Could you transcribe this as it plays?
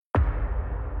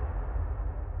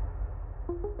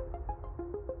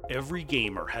Every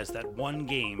gamer has that one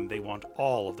game they want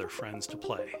all of their friends to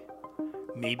play.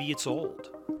 Maybe it's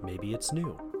old. Maybe it's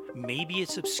new. Maybe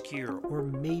it's obscure. Or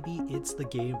maybe it's the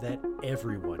game that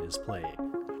everyone is playing.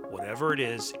 Whatever it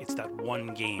is, it's that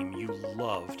one game you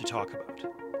love to talk about.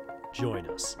 Join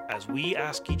us as we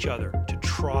ask each other to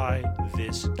try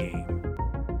this game.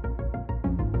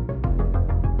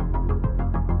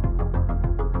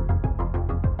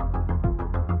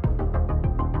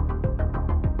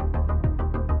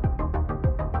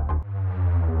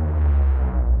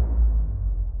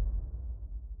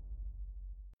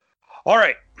 All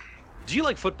right. Do you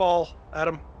like football,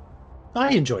 Adam?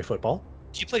 I enjoy football.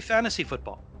 Do you play fantasy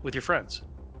football with your friends?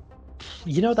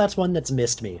 You know, that's one that's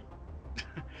missed me.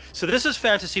 So this is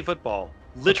fantasy football,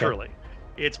 literally.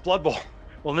 Okay. It's Blood Bowl.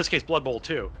 Well, in this case, Blood Bowl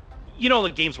 2. You know, the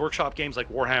Games Workshop games like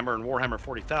Warhammer and Warhammer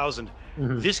 40,000.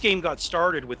 Mm-hmm. This game got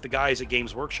started with the guys at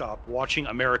Games Workshop watching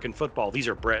American football. These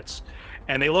are Brits.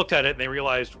 And they looked at it and they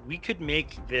realized we could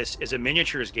make this as a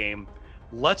miniatures game.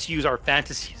 Let's use our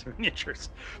fantasy miniatures.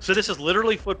 So this is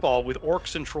literally football with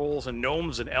orcs and trolls and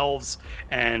gnomes and elves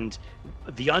and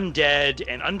the undead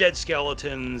and undead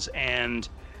skeletons and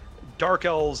dark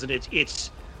elves. And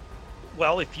it's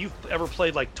well, if you've ever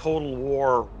played like Total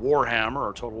War Warhammer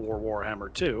or Total War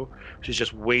Warhammer 2, which is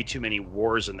just way too many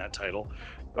wars in that title.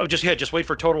 Oh, just wait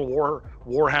for Total War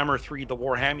Warhammer 3, the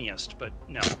Warhammiest. But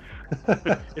no,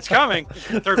 it's coming.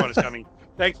 The third one is coming.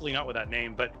 Thankfully, not with that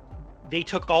name, but. They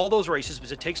took all those races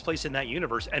because it takes place in that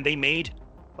universe, and they made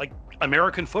like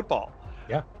American football.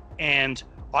 Yeah. And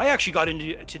I actually got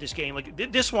into this game. Like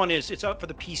this one it's out for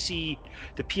the PC,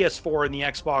 the PS4, and the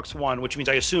Xbox One, which means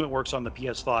I assume it works on the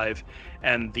PS5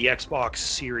 and the Xbox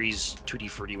Series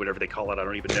 2D, whatever they call it. I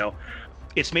don't even know.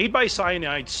 It's made by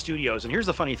Cyanide Studios, and here's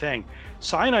the funny thing: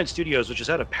 Cyanide Studios, which is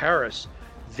out of Paris,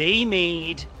 they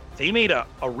made a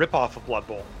ripoff of Blood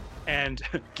Bowl, and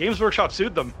Games Workshop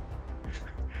sued them.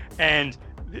 And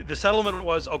the settlement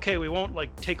was, okay, we won't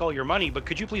like take all your money, but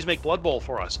could you please make Blood Bowl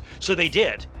for us? So they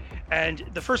did. And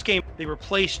the first game, they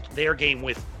replaced their game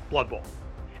with Blood Bowl.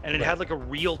 And it had like a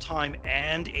real time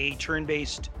and a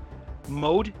turn-based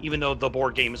mode, even though the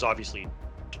board game is obviously,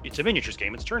 it's a miniatures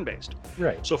game, it's turn-based.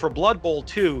 Right. So for Blood Bowl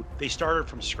 2, they started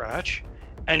from scratch,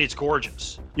 and it's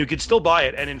gorgeous. You could still buy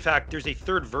it. And in fact, there's a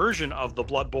third version of the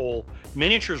Blood Bowl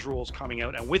miniatures rules coming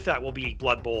out. And with that will be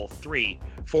Blood Bowl 3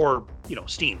 for,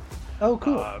 Steam. Oh,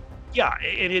 cool. Yeah,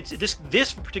 and it's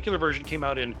this particular version came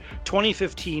out in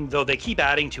 2015, though they keep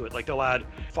adding to it. Like they'll add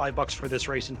 $5 for this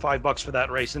race and $5 for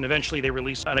that race. And eventually they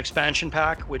released an expansion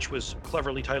pack, which was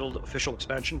cleverly titled Official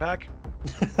Expansion Pack.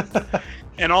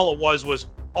 And all it was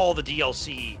all the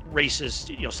DLC races,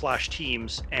 /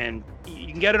 teams, and you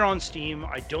can get it on Steam.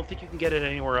 I don't think you can get it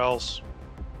anywhere else.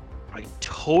 I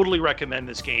totally recommend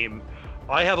this game.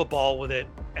 I have a ball with it,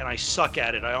 and I suck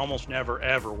at it. I almost never,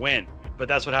 ever win. But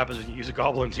that's what happens when you use a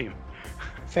Goblin team.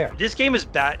 Fair. This game is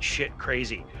batshit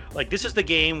crazy. Like, this is the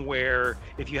game where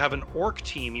if you have an orc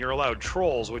team, you're allowed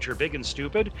trolls, which are big and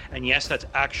stupid. And yes, that's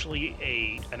actually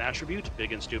an attribute,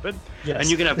 big and stupid. Yes. And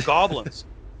you can have goblins.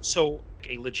 So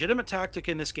a legitimate tactic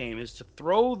in this game is to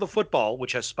throw the football,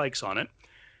 which has spikes on it,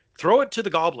 throw it to the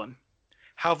goblin,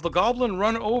 have the goblin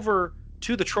run over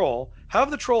to the troll, have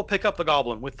the troll pick up the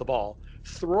goblin with the ball,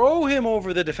 throw him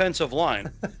over the defensive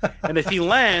line, and if he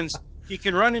lands, he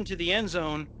can run into the end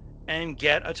zone and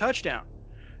get a touchdown.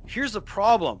 Here's the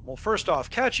problem. Well, first off,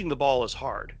 catching the ball is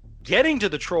hard. Getting to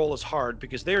the troll is hard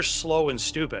because they're slow and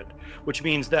stupid, which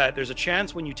means that there's a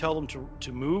chance when you tell them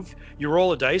to move, you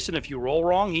roll a dice, and if you roll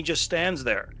wrong, he just stands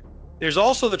there. There's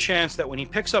also the chance that when he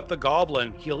picks up the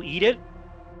goblin, he'll eat it,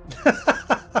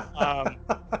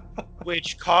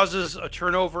 which causes a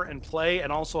turnover and play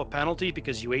and also a penalty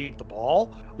because you ate the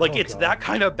ball. Like, it's God. That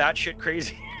kind of batshit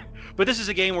crazy. But this is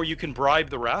a game where you can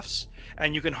bribe the refs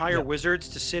and you can hire wizards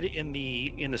to sit in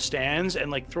the stands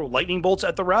and like throw lightning bolts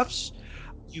at the refs.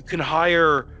 You can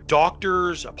hire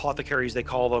doctors, apothecaries they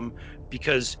call them,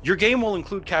 because your game will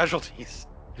include casualties.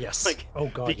 Yes. Like, oh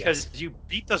God. Because you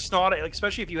beat the snot, like,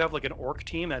 especially if you have like an orc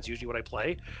team. That's usually what I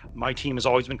play. My team has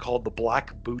always been called the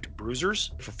Black Boot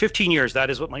Bruisers. For 15 years, that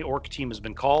is what my orc team has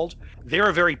been called. They're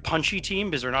a very punchy team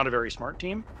because they're not a very smart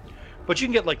team. But you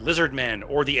can get like lizard men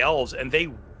or the elves, and they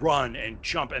run and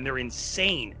jump, and they're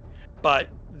insane. But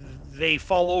they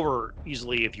fall over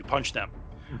easily if you punch them.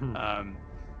 Mm-hmm.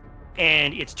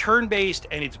 And it's turn-based,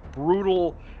 and it's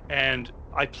brutal, and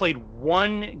I played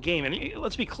one game, and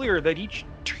let's be clear that each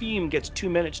team gets 2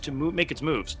 minutes to make its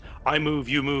moves. I move,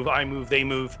 you move, I move, they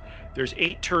move. There's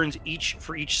 8 turns each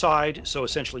for each side, so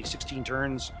essentially 16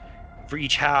 turns for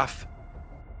each half.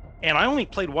 And I only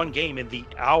played one game in the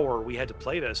hour we had to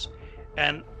play this,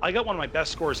 and I got one of my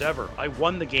best scores ever. I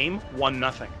won the game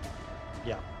 1-0.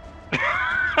 Yeah.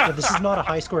 Yeah, this is not a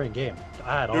high-scoring game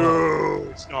at all. No,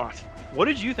 it's not. What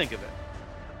did you think of it?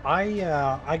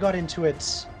 I got into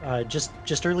it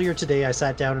just earlier today. I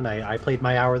sat down and I played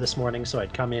my hour this morning, so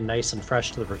I'd come in nice and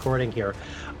fresh to the recording here.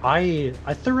 I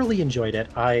thoroughly enjoyed it.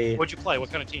 What'd you play?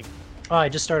 What kind of team? I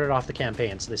just started off the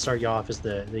campaign, so they start you off as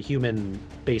the human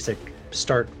basic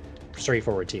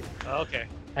straightforward team. Okay.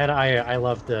 And I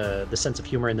love the sense of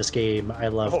humor in this game. I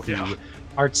love the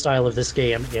art style of this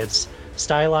game. It's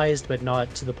stylized, but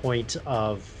not to the point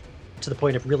of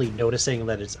really noticing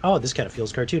that this kind of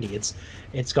feels cartoony.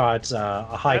 It's got a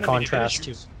high contrast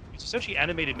to. It's essentially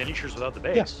animated miniatures without the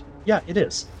base. Yeah, it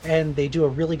is, and they do a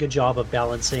really good job of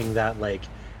balancing that like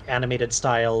animated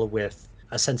style with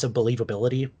a sense of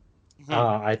believability.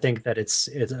 I think that it's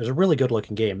a really good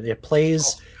looking game. It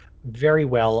plays very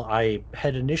well. I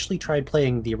had initially tried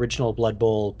playing the original Blood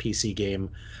Bowl PC game.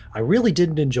 I really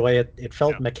didn't enjoy it. It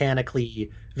felt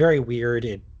mechanically very weird.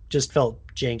 It just felt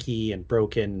janky and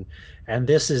broken. And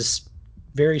this is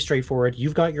very straightforward.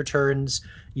 You've got your turns.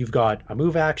 You've got a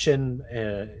move action,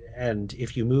 and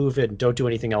if you move and don't do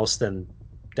anything else, then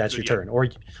that's your turn. Or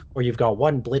you've got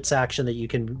one blitz action that you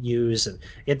can use.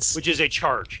 Which is a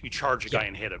charge. You charge a guy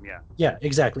and hit him. Yeah. Yeah,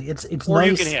 exactly. It's or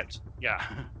nice. You can hit. Yeah.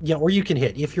 Yeah, or you can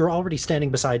hit. If you're already standing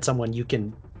beside someone, you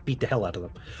can beat the hell out of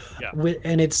them. Yeah.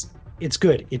 And it's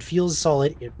good. It feels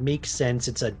solid. It makes sense.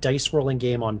 It's a dice rolling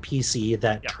game on PC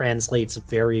that translates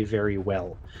very, very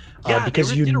well. Yeah, because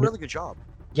they did a really good job.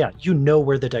 Yeah, you know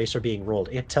where the dice are being rolled.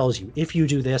 It tells you if you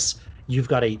do this, you've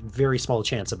got a very small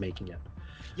chance of making it.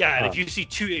 Yeah, and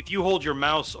if you hold your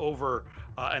mouse over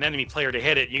an enemy player to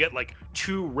hit it, you get like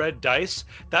 2 red dice.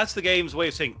 That's the game's way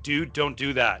of saying, dude, don't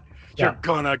do that. You're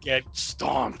gonna get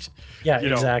stomped. Yeah,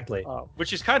 exactly.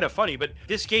 Which is kind of funny, but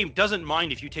this game doesn't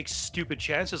mind if you take stupid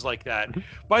chances like that.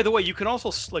 Mm-hmm. By the way, you can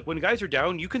also, like, when guys are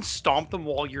down, you can stomp them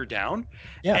while you're down.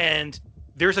 Yeah. And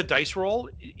there's a dice roll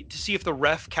to see if the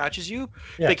ref catches you.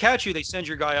 Yeah. If they catch you, they send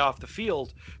your guy off the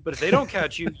field. But if they don't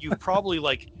catch you, you've probably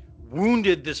like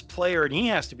wounded this player and he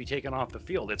has to be taken off the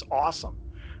field. It's awesome.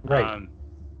 Right.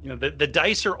 The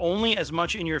dice are only as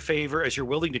much in your favor as you're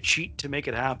willing to cheat to make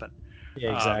it happen.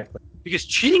 Yeah, exactly. Because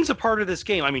cheating's a part of this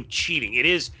game. I mean, cheating. It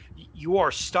is, you are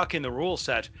stuck in the rule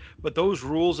set, but those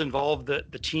rules involve the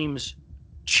teams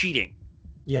cheating.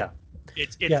 Yeah.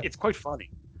 It's quite funny.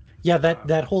 Yeah,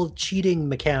 that whole cheating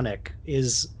mechanic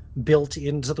is built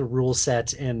into the rule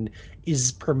set and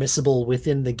is permissible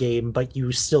within the game, but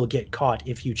you still get caught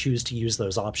if you choose to use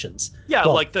those options. Yeah,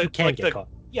 well, you can get caught.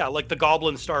 Yeah, like the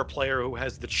Goblin Star player who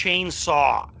has the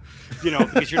chainsaw,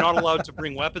 because you're not allowed to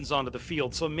bring weapons onto the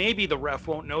field. So maybe the ref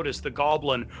won't notice the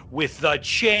Goblin with the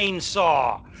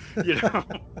chainsaw,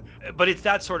 But it's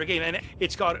that sort of game. And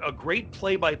it's got a great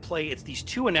play-by-play. It's these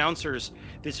 2 announcers,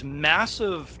 this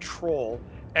massive troll,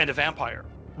 and a vampire.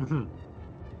 Mm-hmm.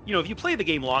 If you play the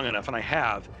game long enough, and I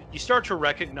have, you start to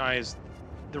recognize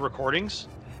the recordings,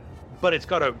 but it's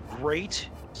got a great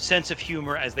sense of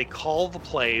humor as they call the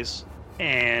plays,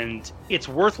 and it's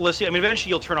worth listening. I mean, eventually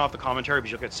you'll turn off the commentary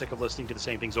because you'll get sick of listening to the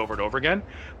same things over and over again,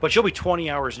 but you'll be 20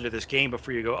 hours into this game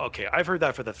before you go, okay, I've heard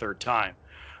that for the 3rd time.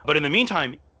 But in the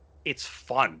meantime, it's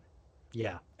fun.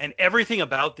 Yeah. And everything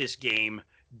about this game,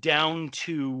 down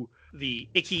to the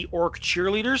icky orc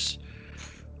cheerleaders,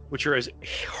 which are as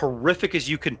horrific as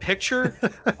you can picture.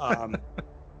 At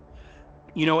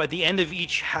the end of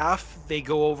each half, they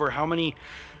go over how many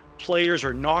players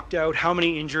are knocked out, how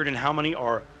many injured, and how many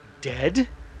are dead.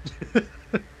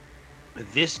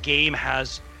 This game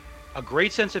has a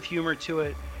great sense of humor to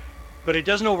it, but it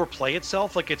doesn't overplay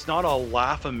itself. Like, it's not a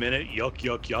laugh a minute, yuck,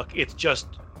 yuck, yuck. It's just,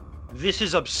 this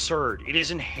is absurd. It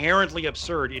is inherently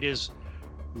absurd. It is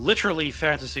literally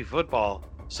fantasy football.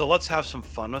 So let's have some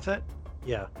fun with it.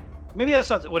 Yeah. Maybe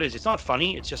that's not what it is. It's not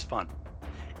funny. It's just fun.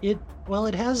 It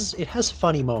has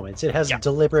funny moments. It has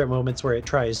deliberate moments where it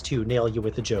tries to nail you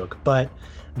with a joke, but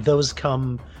those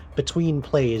come between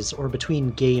plays or between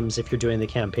games if you're doing the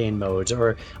campaign modes,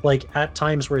 or like at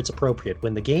times where it's appropriate.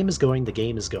 When the game is going, the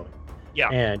game is going. Yeah.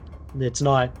 And it's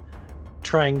not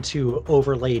trying to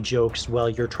overlay jokes while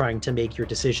you're trying to make your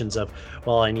decisions of,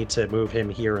 well, I need to move him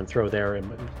here and throw there,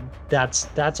 and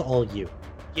that's all you.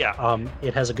 Yeah.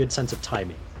 It has a good sense of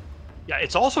timing. Yeah,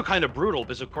 it's also kind of brutal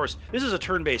because, of course, this is a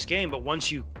turn-based game, but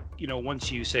once you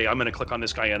say, I'm going to click on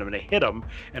this guy and I'm going to hit him,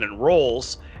 and it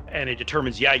rolls, and it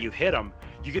determines, you hit him,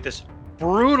 you get this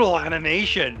brutal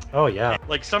animation. Oh yeah. And,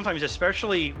 like sometimes,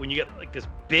 especially when you get like this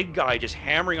big guy just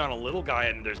hammering on a little guy,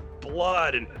 and there's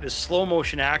blood and this slow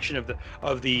motion action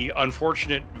of the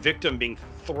unfortunate victim being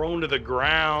thrown to the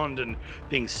ground and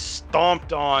being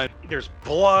stomped on. There's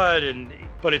blood,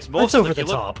 but it's mostly over the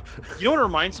top. You know what it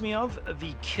reminds me of?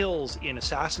 The kills in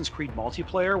Assassin's Creed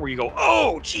multiplayer, where you go,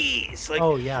 "Oh, geez!" Like,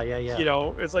 oh yeah. You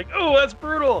know, it's like, "Oh, that's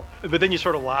brutal," but then you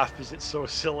sort of laugh because it's so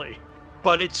silly.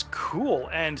 But it's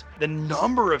cool, and the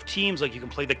number of teams, like you can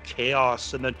play the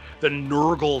Chaos and then the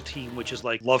Nurgle team, which is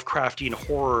like Lovecraftian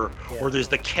horror, or there's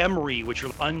the Khemri, which are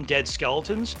undead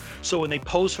skeletons. So when they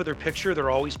pose for their picture, they're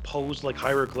always posed like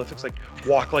hieroglyphics, like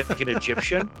walk like an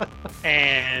Egyptian.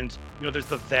 And you know, there's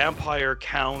the vampire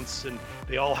counts, and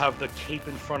they all have the cape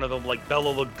in front of them, like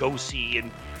Bela Lugosi, and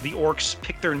the orcs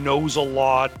pick their nose a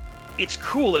lot. It's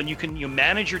cool, and you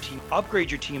manage your team,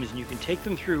 upgrade your teams, and you can take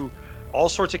them through all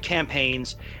sorts of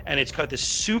campaigns, and it's got this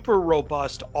super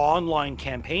robust online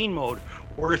campaign mode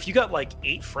where if you got like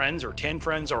 8 friends or 10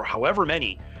 friends or however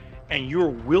many, and you're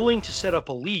willing to set up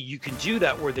a league, you can do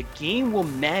that where the game will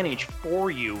manage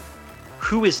for you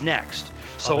who is next.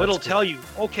 So it'll tell you,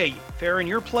 okay, Farron,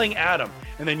 you're playing Adam,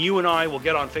 and then you and I will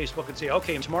get on Facebook and say,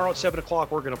 okay, tomorrow at 7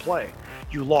 o'clock we're going to play.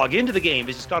 You log into the game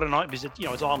because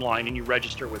it's online, and you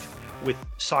register with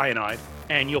Cyanide,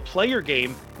 and you'll play your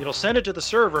game, it'll send it to the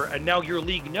server, and now your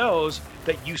league knows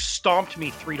that you stomped me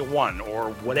 3-1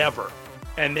 or whatever.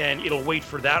 And then it'll wait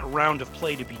for that round of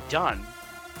play to be done,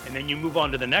 and then you move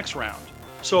on to the next round.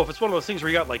 So if it's one of those things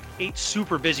where you got like 8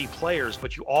 super busy players,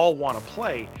 but you all want to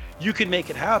play, you can make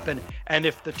it happen. And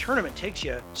if the tournament takes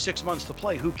you 6 months to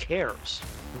play, who cares?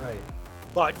 Right.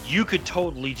 But you could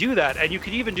totally do that, and you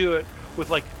could even do it with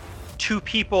like 2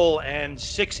 people and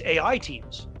 6 AI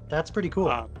teams. That's pretty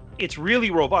cool. It's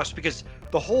really robust because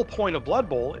the whole point of Blood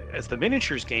Bowl as the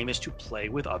miniatures game is to play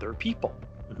with other people.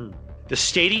 Mm-hmm. The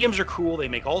stadiums are cool. They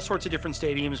make all sorts of different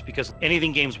stadiums because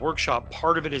Anything Games Workshop,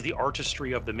 part of it is the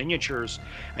artistry of the miniatures,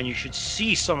 and you should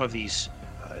see some of these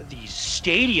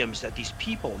stadiums that these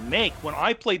people make. When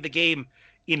I played the game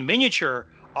in miniature,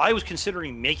 I was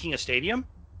considering making a stadium.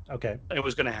 Okay. It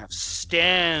was going to have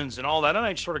stands and all that, and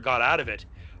I just sort of got out of it.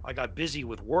 I got busy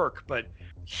with work, but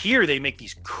here they make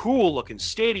these cool looking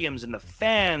stadiums and the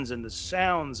fans and the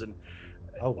sounds, and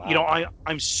oh wow. You know,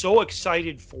 I'm so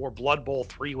excited for Blood Bowl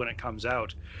 3 when it comes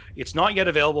out. It's not yet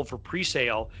available for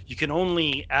pre-sale. You can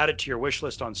only add it to your wish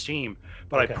list on Steam,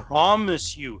 but okay. I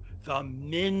promise you, the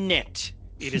minute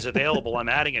it is available, I'm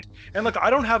adding it. And look, I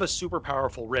don't have a super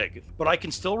powerful rig, but I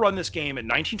can still run this game at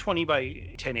 1920 by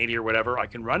 1080 or whatever. I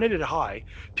can run it at high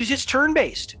because it's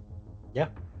turn-based. Yeah.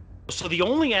 So the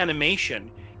only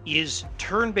animation is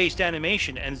turn-based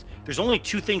animation, and there's only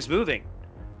 2 things moving: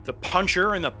 the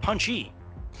puncher and the punchee.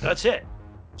 That's it.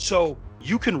 So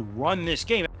you can run this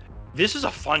game. This is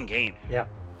a fun game. Yeah.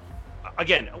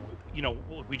 Again, you know,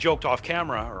 we joked off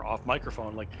camera or off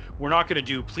microphone, like, we're not going to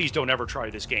do please don't ever try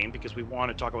this game, because we want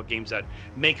to talk about games that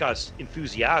make us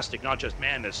enthusiastic, not just,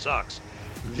 man, this sucks.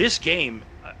 Mm-hmm. This game,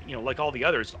 you know, like all the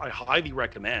others, I highly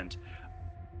recommend.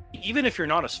 Even if you're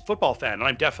not a football fan, and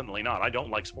I'm definitely not, I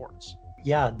don't like sports.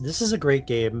 Yeah, this is a great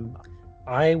game.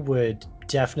 I would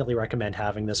definitely recommend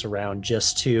having this around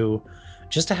just to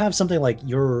have something like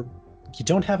you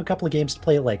don't have a couple of games to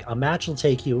play. Like, a match will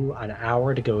take you an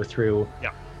hour to go through.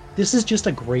 Yeah. This is just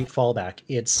a great fallback.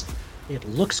 It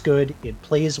looks good, it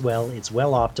plays well, it's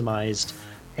well optimized,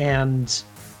 and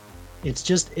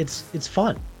it's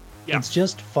fun. Yeah. It's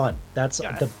just fun. That's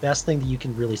the best thing that you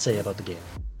can really say about the game.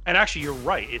 And actually, you're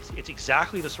right. It's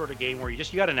exactly the sort of game where you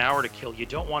got an hour to kill. You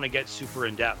don't want to get super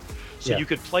in depth. So you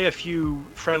could play a few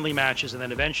friendly matches and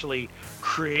then eventually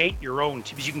create your own,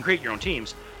 because you can create your own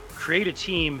teams, create a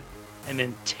team, and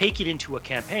then take it into a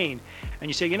campaign. And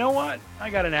you say, you know what? I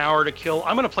got an hour to kill.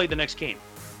 I'm going to play the next game.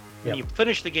 And you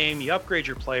finish the game, you upgrade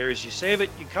your players, you save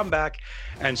it, you come back,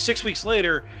 and 6 weeks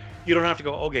later, you don't have to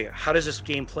go, okay, how does this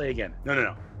game play again?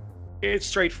 No. It's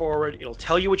straightforward. It'll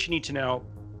tell you what you need to know.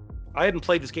 I hadn't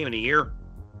played this game in a year.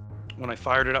 When I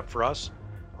fired it up for us,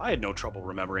 I had no trouble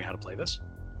remembering how to play this.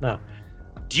 No.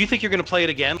 Do you think you're going to play it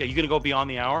again? Are you going to go beyond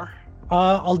the hour?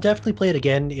 I'll definitely play it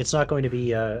again. It's not going to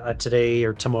be a today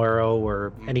or tomorrow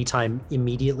or anytime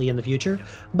immediately in the future,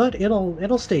 but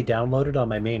it'll stay downloaded on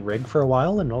my main rig for a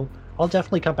while, and I'll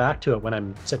definitely come back to it when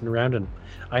I'm sitting around and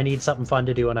I need something fun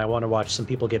to do and I want to watch some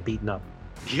people get beaten up.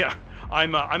 Yeah.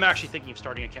 I'm actually thinking of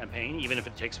starting a campaign, even if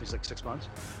it takes me like 6 months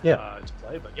to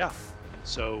play. But yeah,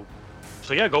 so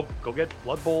yeah, go get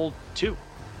Blood Bowl 2.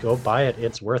 Go buy it.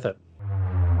 It's worth it.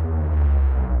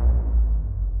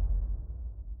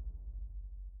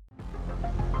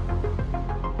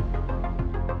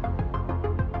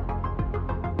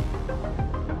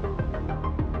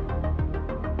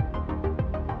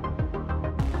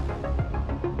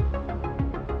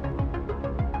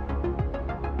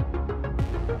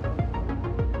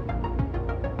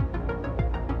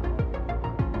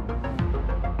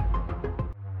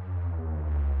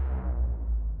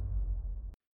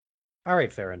 All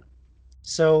right, Farron.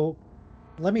 So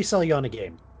let me sell you on a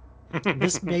game.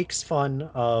 This makes fun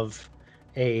of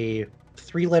a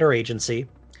three-letter agency.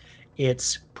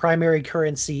 Its primary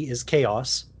currency is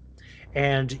chaos,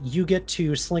 and you get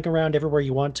to slink around everywhere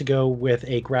you want to go with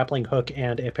a grappling hook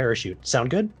and a parachute. Sound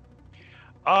good?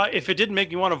 If it didn't make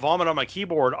me want to vomit on my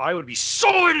keyboard, I would be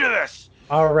so into this.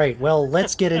 All right, well,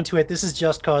 let's get into it. This is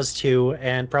Just Cause 2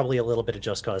 and probably a little bit of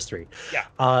Just Cause 3. Yeah.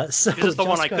 So this is the Just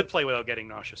one I Cause... could play without getting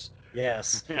nauseous.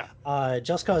 Yes. Yeah.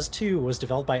 Just Cause 2 was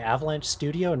developed by Avalanche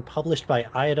Studio and published by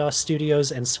Eidos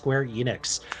Studios and Square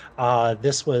Enix.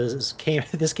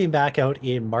 This came back out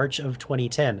in March of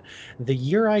 2010, the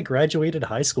year I graduated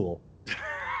high school.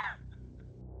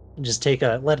 Just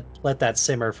let that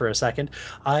simmer for a second.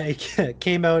 It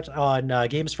came out on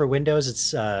Games for Windows.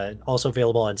 It's also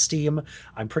available on Steam.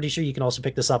 I'm pretty sure you can also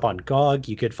pick this up on GOG.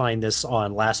 You could find this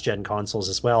on last gen consoles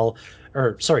as well.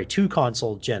 Or sorry, 2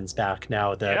 console gens back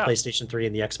now, the PlayStation 3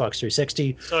 and the Xbox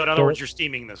 360. So in other words, you're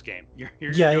steaming this game. You're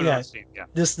yeah, doing yeah. It on Steam. Yeah.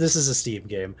 This is a Steam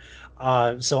game.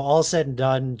 So all said and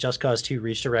done, Just Cause 2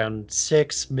 reached around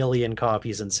 6 million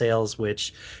copies in sales,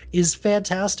 which is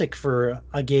fantastic for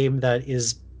a game that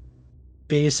is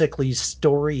basically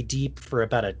story deep for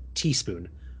about a teaspoon.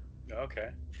 Okay.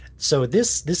 So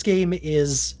this game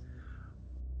is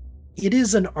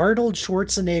an Arnold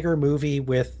Schwarzenegger movie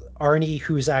with Arnie,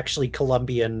 who's actually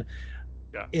Colombian.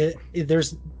 Yeah.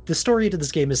 There's the story to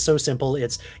this game is so simple.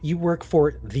 It's you work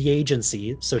for the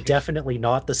agency, so definitely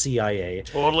not the CIA.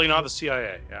 Totally not the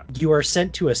CIA. Yeah. You are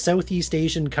sent to a Southeast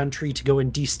Asian country to go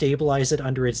and destabilize it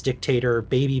under its dictator,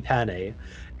 Baby Pane,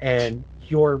 and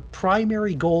your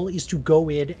primary goal is to go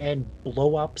in and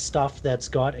blow up stuff that's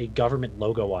got a government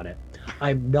logo on it.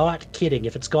 I'm not kidding.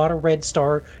 If it's got a red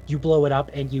star, you blow it up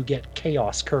and you get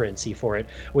chaos currency for it,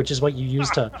 which is what you use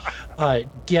to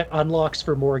get unlocks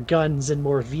for more guns and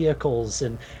more vehicles.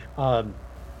 And,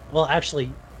 well,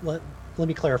 actually, let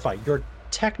me clarify. Your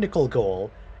technical goal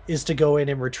is to go in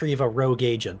and retrieve a rogue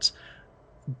agent,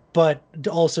 but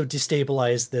also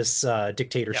destabilize this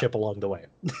dictatorship along the way.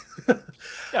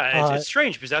 Yeah, it's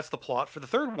strange because that's the plot for the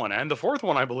third one and the fourth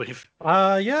one, I believe.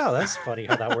 Yeah, that's funny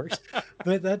how that works.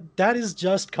 But that is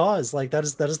Just Cause. Like that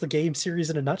is the game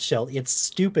series in a nutshell. It's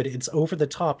stupid. It's over the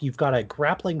top. You've got a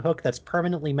grappling hook that's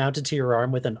permanently mounted to your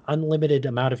arm with an unlimited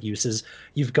amount of uses.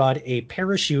 You've got a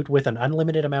parachute with an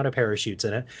unlimited amount of parachutes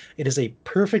in it. It is a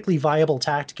perfectly viable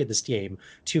tactic in this game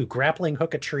to grappling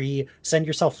hook a tree, send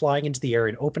yourself flying into the air,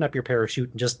 and open up your parachute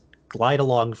and just glide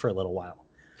along for a little while.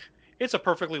 It's a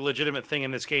perfectly legitimate thing in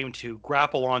this game to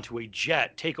grapple onto a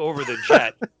jet, take over the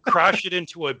jet, crash it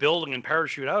into a building, and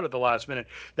parachute out at the last minute.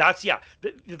 That's,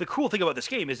 the cool thing about this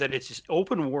game is that it's this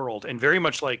open world, and very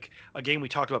much like a game we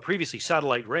talked about previously,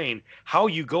 Satellite Reign, how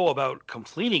you go about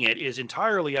completing it is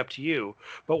entirely up to you.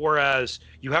 But whereas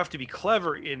you have to be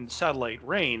clever in Satellite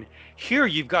Reign, here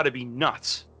you've got to be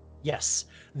nuts. Yes.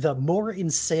 The more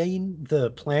insane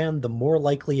the plan, the more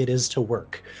likely it is to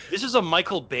work. This is a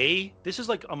Michael Bay. This is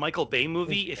like a Michael Bay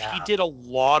movie if he did a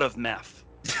lot of meth.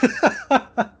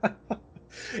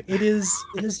 It is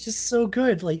just so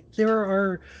good. Like there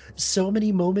are so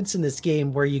many moments in this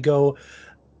game where you go,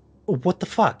 "What the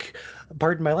fuck?"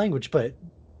 Pardon my language, but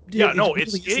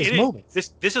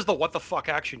this is the what the fuck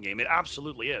action game. It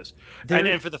absolutely is.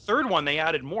 And for the third one, they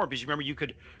added more because you remember you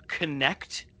could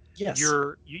connect. Yes.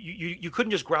 You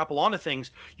couldn't just grapple onto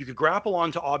things. You could grapple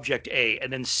onto object A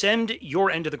and then send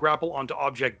your end of the grapple onto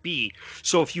object B.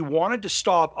 So if you wanted to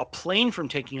stop a plane from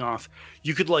taking off,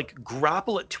 you could like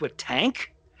grapple it to a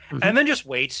tank and then just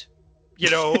wait.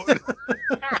 Yeah,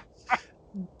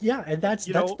 and that's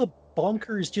the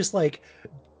bonkers, just like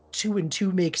 2 and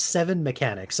 2 make 7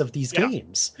 mechanics of these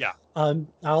games. Yeah.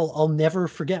 I'll never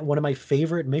forget one of my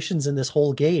favorite missions in this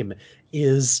whole game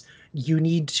is you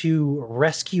need to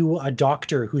rescue a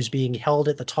doctor who's being held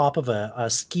at the top of a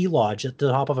ski lodge at the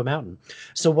top of a mountain.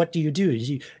 So what do?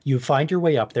 You find your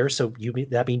way up there. So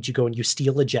that means you go and you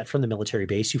steal a jet from the military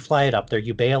base. You fly it up there.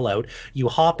 You bail out. You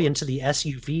hop into the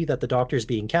SUV that the doctor's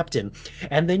being kept in.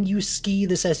 And then you ski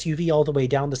this SUV all the way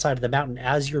down the side of the mountain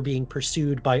as you're being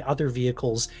pursued by other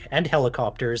vehicles and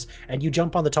helicopters. And you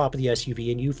jump on the top of the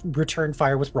SUV and you return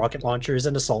fire with rocket launchers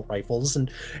and assault rifles. And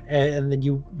then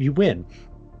you win.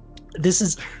 This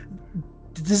is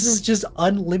just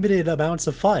unlimited amounts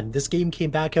of fun. This game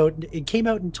came out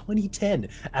in 2010,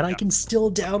 and I can still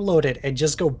download it and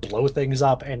just go blow things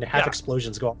up and have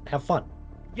explosions go and have fun.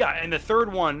 Yeah, and the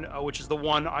third one, which is the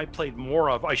one I played more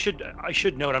of, I should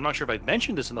note, I'm not sure if I've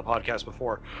mentioned this in the podcast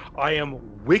before, I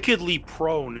am wickedly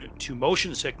prone to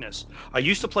motion sickness. I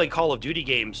used to play Call of Duty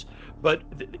games, but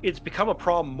it's become a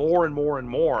problem more and more and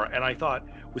more, and I thought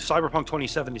with Cyberpunk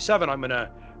 2077, I'm going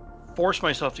to force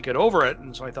myself to get over it.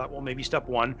 And so I thought, well, maybe step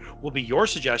one will be your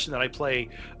suggestion that I play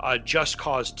Just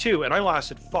Cause 2. And I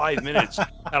lasted 5 minutes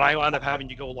and I wound up having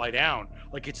to go lie down.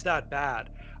 Like, it's that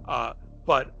bad.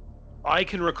 But I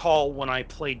can recall when I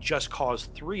played Just Cause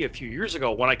 3 a few years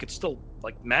ago, when I could still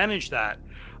like manage that,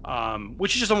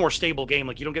 which is just a more stable game.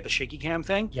 Like, you don't get the shaky cam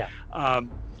thing. Yeah.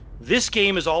 This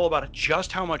game is all about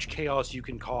just how much chaos you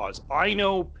can cause. I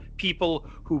know people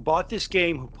who bought this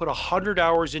game who put 100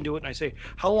 hours into it, and I say,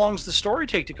 how long does the story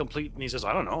take to complete? And he says,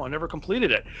 I don't know, I never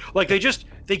completed it. Like, they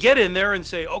get in there and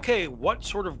say, okay, what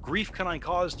sort of grief can I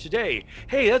cause today?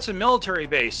 Hey, that's a military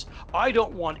base. I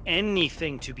don't want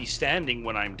anything to be standing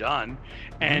when I'm done.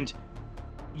 And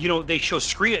you know, they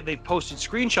posted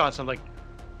screenshots. I'm like,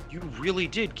 you really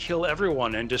did kill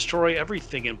everyone and destroy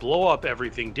everything and blow up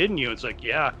everything, didn't you? It's like,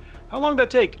 yeah. How long did that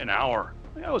take? An hour.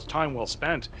 That was time well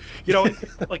spent. You know,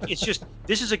 like, it's just,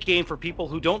 this is a game for people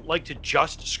who don't like to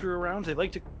just screw around. They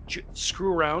like to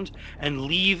screw around and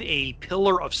leave a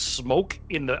pillar of smoke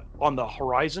on the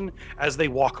horizon as they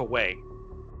walk away.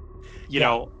 You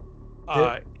know,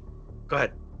 go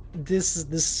ahead.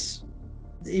 This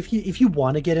if you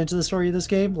want to get into the story of this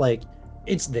game, like,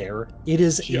 it's there. It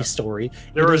is a story.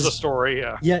 There is a story,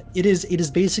 yeah. Yeah, it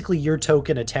is basically your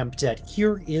token attempt at,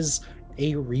 here is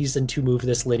a reason to move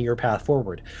this linear path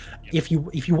forward. Yep.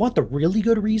 If you want the really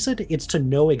good reason, it's to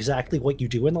know exactly what you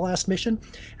do in the last mission.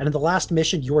 And in the last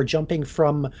mission, you are jumping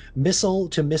from missile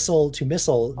to missile to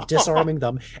missile, disarming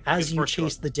them as you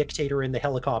chase the dictator in the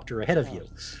helicopter ahead of you.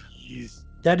 Geez.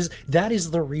 That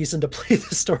is the reason to play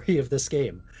the story of this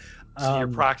game. So you're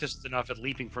practiced enough at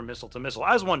leaping from missile to missile,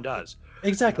 as one does.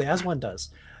 Exactly, as one does.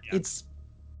 Yeah. It's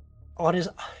honest.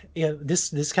 Yeah,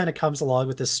 this kind of comes along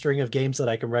with this string of games that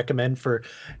I can recommend for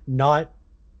not.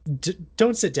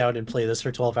 Don't sit down and play this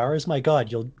for 12 hours. My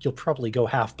God, you'll probably go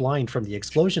half blind from the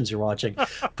explosions you're watching.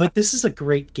 But this is a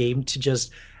great game to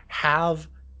just have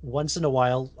once in a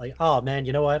while. Like, oh man,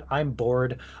 you know what? I'm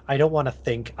bored. I don't want to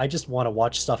think. I just want to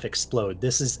watch stuff explode.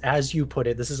 This is, as you put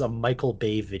it, this is a Michael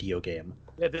Bay video game.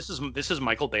 Yeah, this is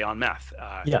Michael Bay on meth.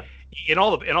 Yeah, in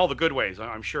all the good ways.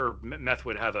 I'm sure meth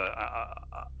would have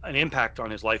an impact on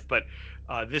his life, but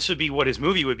this would be what his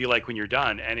movie would be like when you're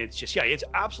done. And it's just, yeah, it's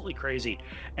absolutely crazy.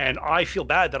 And I feel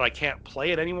bad that I can't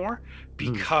play it anymore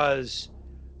because,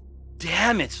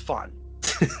 damn, it's fun.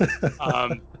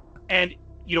 And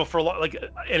you know, for a lot, like,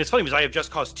 and it's funny because I have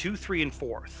Just Cause 2, 3, and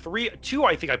 4. 2,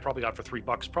 I think I probably got for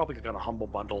 $3. Probably got a humble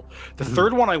bundle. The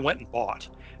third one I went and bought.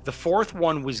 The fourth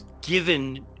one was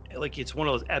given, like, it's one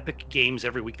of those epic games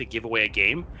every week they give away a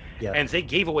game. Yeah. And they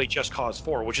gave away Just Cause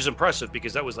 4, which is impressive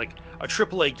because that was like a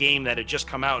AAA game that had just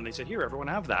come out, and they said, here, everyone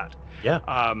have that. Yeah.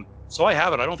 So I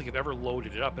have it. I don't think I've ever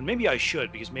loaded it up, and maybe I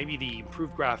should, because maybe the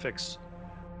improved graphics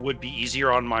would be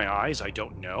easier on my eyes. I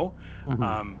don't know.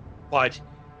 But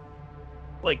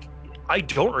like, I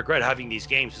don't regret having these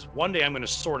games, because one day I'm going to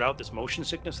sort out this motion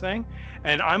sickness thing,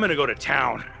 and I'm going to go to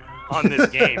town on this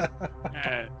game.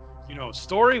 You know,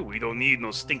 story, we don't need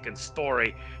no stinking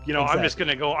story. You know, exactly.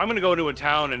 I'm going to go to a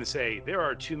town and say, there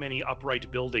are too many upright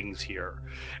buildings here,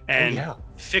 and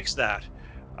fix that.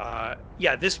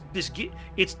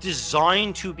 It's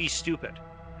designed to be stupid.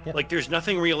 Yep. Like, there's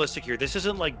nothing realistic here. This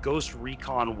isn't like Ghost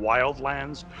Recon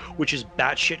Wildlands, which is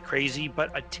batshit crazy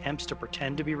but attempts to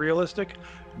pretend to be realistic.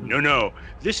 No.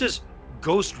 This is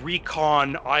Ghost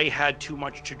Recon, I had too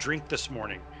much to drink this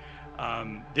morning.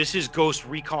 This is Ghost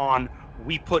Recon,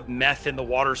 we put meth in the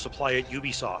water supply at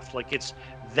Ubisoft. Like, it's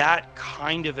that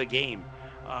kind of a game.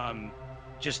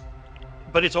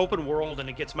 But it's open world, and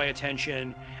it gets my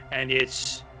attention, and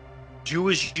it's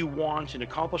do as you want and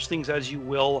accomplish things as you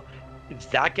will.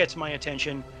 That gets my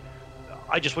attention.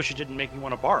 I just wish it didn't make me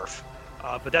want to barf.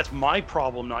 But that's my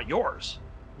problem, not yours.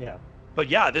 Yeah. But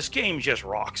yeah, this game just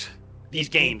rocks. These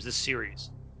games, this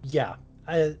series. Yeah.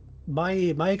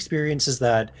 My experience is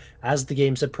that as the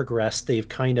games have progressed, they've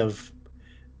kind of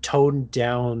toned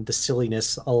down the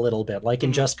silliness a little bit. Like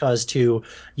in Just Cause 2,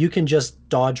 you can just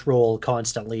dodge roll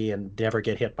constantly and never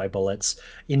get hit by bullets.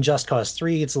 In Just Cause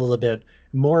 3, it's a little bit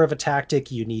more of a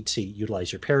tactic. You need to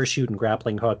utilize your parachute and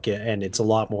grappling hook, and it's a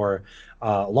lot more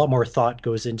thought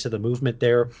goes into the movement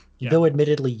there. Yeah. Though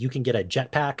admittedly, you can get a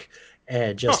jetpack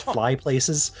and just fly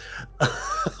places.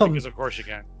 Because of course you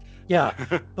can. Yeah,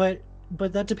 but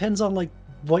that depends on like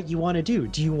what you want to do.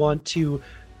 Do you want to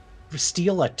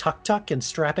steal a tuk-tuk and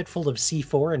strap it full of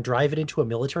C4 and drive it into a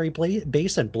military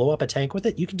base and blow up a tank with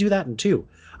it? You can do that in 2.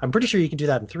 I'm pretty sure you can do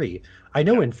that in 3. I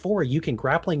know in 4 you can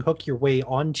grappling hook your way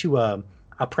onto a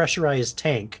a pressurized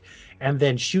tank and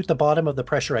then shoot the bottom of the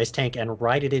pressurized tank and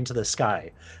ride it into the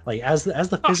sky. Like as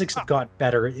the physics have got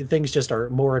better, things just are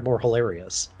more and more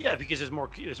hilarious. Yeah, because there's more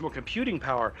computing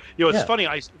power. You know, it's funny.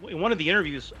 In one of the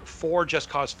interviews for Just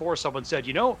Cause 4, someone said,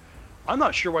 you know, I'm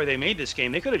not sure why they made this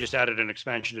game. They could have just added an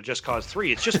expansion to Just Cause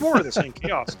 3. It's just more of the same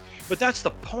chaos. But that's the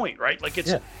point, right? Like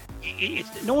it's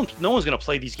no one's going to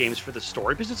play these games for the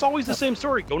story because it's always the same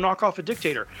story. Go knock off a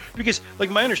dictator. Because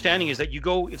like my understanding is that you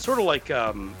go, it's sort of like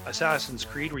Assassin's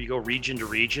Creed where you go region to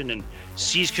region and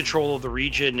seize control of the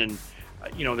region, and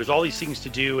you know, there's all these things to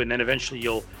do, and then eventually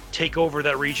you'll take over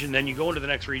that region, then you go into the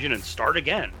next region and start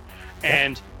again.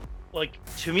 And like,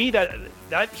 to me,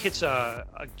 that hits a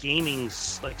gaming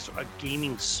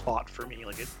spot for me.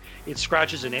 Like it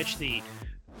scratches an itch. The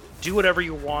do whatever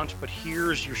you want, but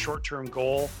here's your short-term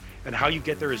goal, and how you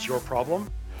get there is your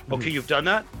problem. Okay, you've done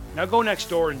that. Now go next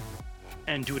door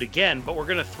and do it again, but we're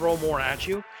going to throw more at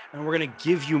you, and we're going to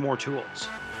give you more tools.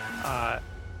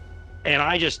 And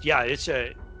I just,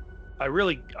 I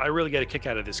really get a kick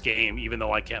out of this game, even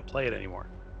though I can't play it anymore.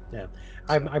 Yeah,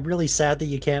 I'm really sad that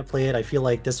you can't play it. I feel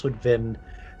like this would have been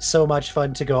so much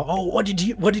fun to go, oh, what did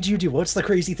you do? What's the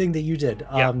crazy thing that you did?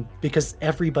 Because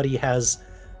everybody has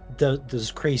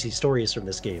those crazy stories from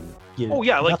this game.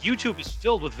 Like YouTube is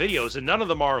filled with videos, and none of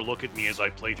them are look at me as I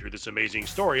play through this amazing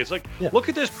story. It's like, look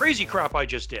at this crazy crap I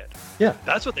just did. Yeah,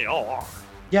 that's what they all are.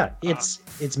 Yeah,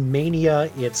 it's mania,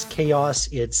 it's chaos,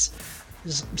 it's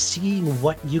seeing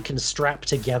what you can strap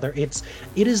together. It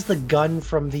is the gun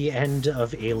from the end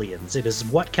of Aliens. It is,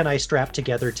 what can I strap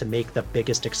together to make the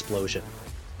biggest explosion?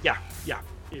 Yeah.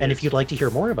 And if you'd like to hear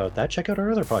more about that, check out our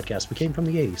other podcast. We came from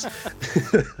the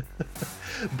 80s.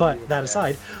 But that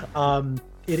aside,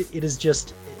 it is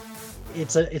just,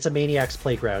 it's a maniac's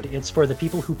playground. It's for the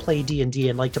people who play D&D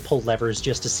and like to pull levers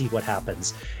just to see what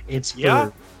happens. It's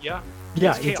for,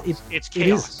 it's chaos. It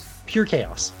is pure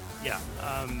chaos. Yeah,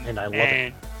 and I love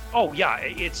it. Oh yeah,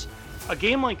 it's a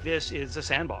game like this is a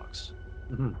sandbox.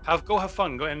 Go have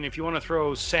fun. Go, and if you want to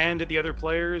throw sand at the other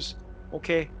players,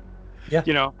 okay. Yeah.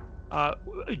 You know, I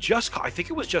think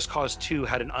it was Just Cause 2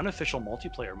 had an unofficial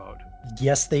multiplayer mode.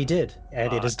 Yes, they did,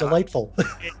 and it is delightful.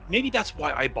 Maybe that's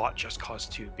why I bought Just Cause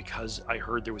 2, because I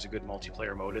heard there was a good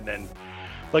multiplayer mode, and then,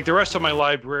 like the rest of my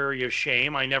library of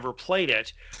shame, I never played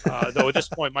it. Though at this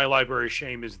point, my library of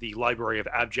shame is the library of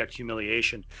abject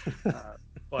humiliation.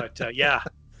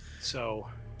 So.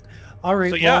 All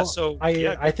right.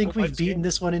 I think we've beaten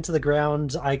this one into the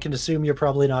ground. I can assume you're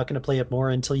probably not going to play it more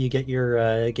until you get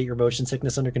your motion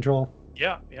sickness under control.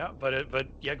 Yeah, but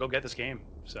go get this game.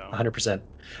 So 100%.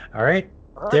 All right,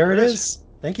 there it is.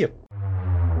 Thank you.